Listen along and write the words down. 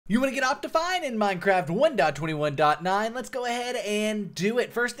You want to get OptiFine in Minecraft 1.21.9? Let's go ahead and do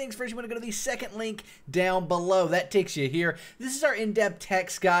it. First things first, you want to go to the second link down below. That takes you here. This is our in-depth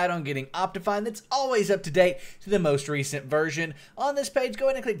text guide on getting OptiFine that's always up to date to the most recent version. On this page, go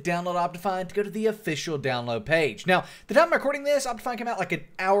ahead and click Download OptiFine to go to the official download page. Now, the time I'm recording this, OptiFine came out like an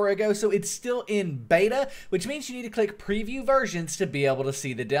hour ago, so it's still in beta, which means you need to click Preview Versions to be able to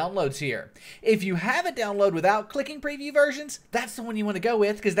see the downloads here. If you have a download without clicking Preview Versions, that's the one you want to go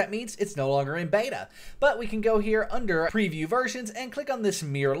with, because that means it's no longer in beta. But we can go here under Preview Versions and click on this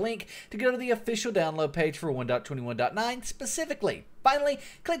mirror link to go to the official download page for 1.21.9 specifically. Finally,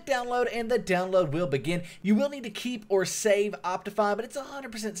 click download and the download will begin. You will need to keep or save OptiFine, but it's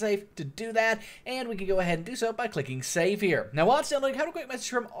 100% safe to do that, and we can go ahead and do so by clicking save here. Now, while it's downloading, have a quick message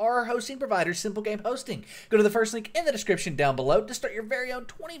from our hosting provider, SimpleGameHosting. Go to the first link in the description down below to start your very own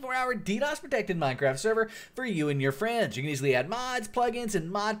 24-hour DDoS-protected Minecraft server for you and your friends. You can easily add mods, plugins, and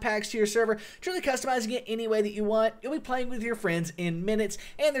mod packs to your server, truly customizing it any way that you want. You'll be playing with your friends in minutes,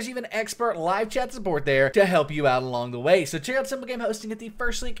 and there's even expert live chat support there to help you out along the way. So check out SimpleGameHosting at the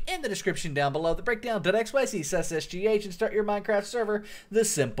first link in the description down below, the breakdown.xyz/SSGH, and start your Minecraft server the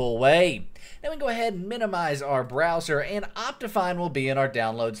simple way. Now we can go ahead and minimize our browser, and OptiFine will be in our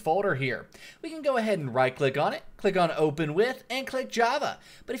downloads folder here. We can go ahead and right click on it, click on Open With, and click Java.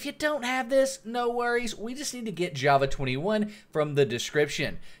 But if you don't have this, no worries. We just need to get Java 21 from the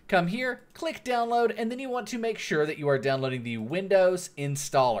description. Come here, click Download, and then you want to make sure that you are downloading the Windows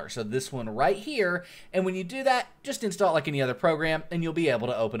installer. So this one right here. And when you do that, just install it like any other program, and you'll be able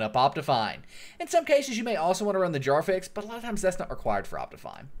to open up OptiFine. In some cases, you may also want to run the Jarfix, but a lot of times that's not required for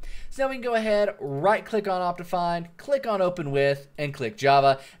OptiFine. So now we can go ahead, right click on OptiFine, click on Open With, and click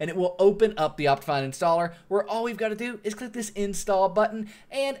Java, and it will open up the OptiFine installer, where all we've got to do is click this install button,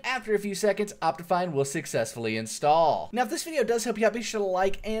 and after a few seconds, OptiFine will successfully install. Now, if this video does help you out, be sure to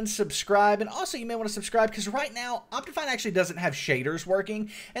like and subscribe, and also you may want to subscribe because right now, OptiFine actually doesn't have shaders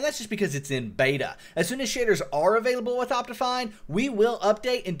working, and that's just because it's in beta. As soon as shaders are available with OptiFine, we will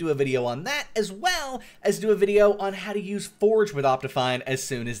update and do a video on that, as well as do a video on how to use Forge with OptiFine as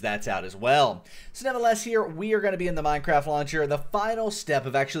soon as that's out as well. So nevertheless, here we are going to be in the Minecraft launcher. The final step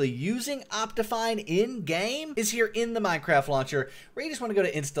of actually using OptiFine in-game is here in the Minecraft launcher, where you just want to go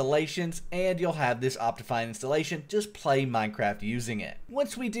to installations, and you'll have this OptiFine installation. Just play Minecraft using it.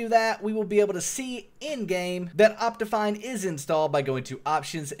 Once we do that, we will be able to see in-game that OptiFine is installed by going to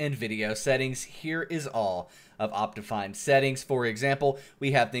Options and Video Settings. Here is all of OptiFine settings. For example,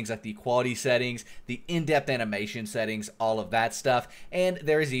 we have things like the quality settings, the in-depth animation settings, all of that stuff, and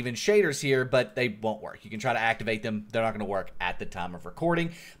there's even shaders here, but they won't work. You can try to activate them. They're not going to work at the time of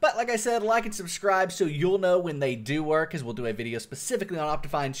recording. But like I said, like and subscribe so you'll know when they do work, because we'll do a video specifically on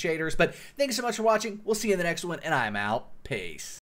OptiFine shaders. But thank you so much for watching. We'll see you in the next one, and I'm out. Peace.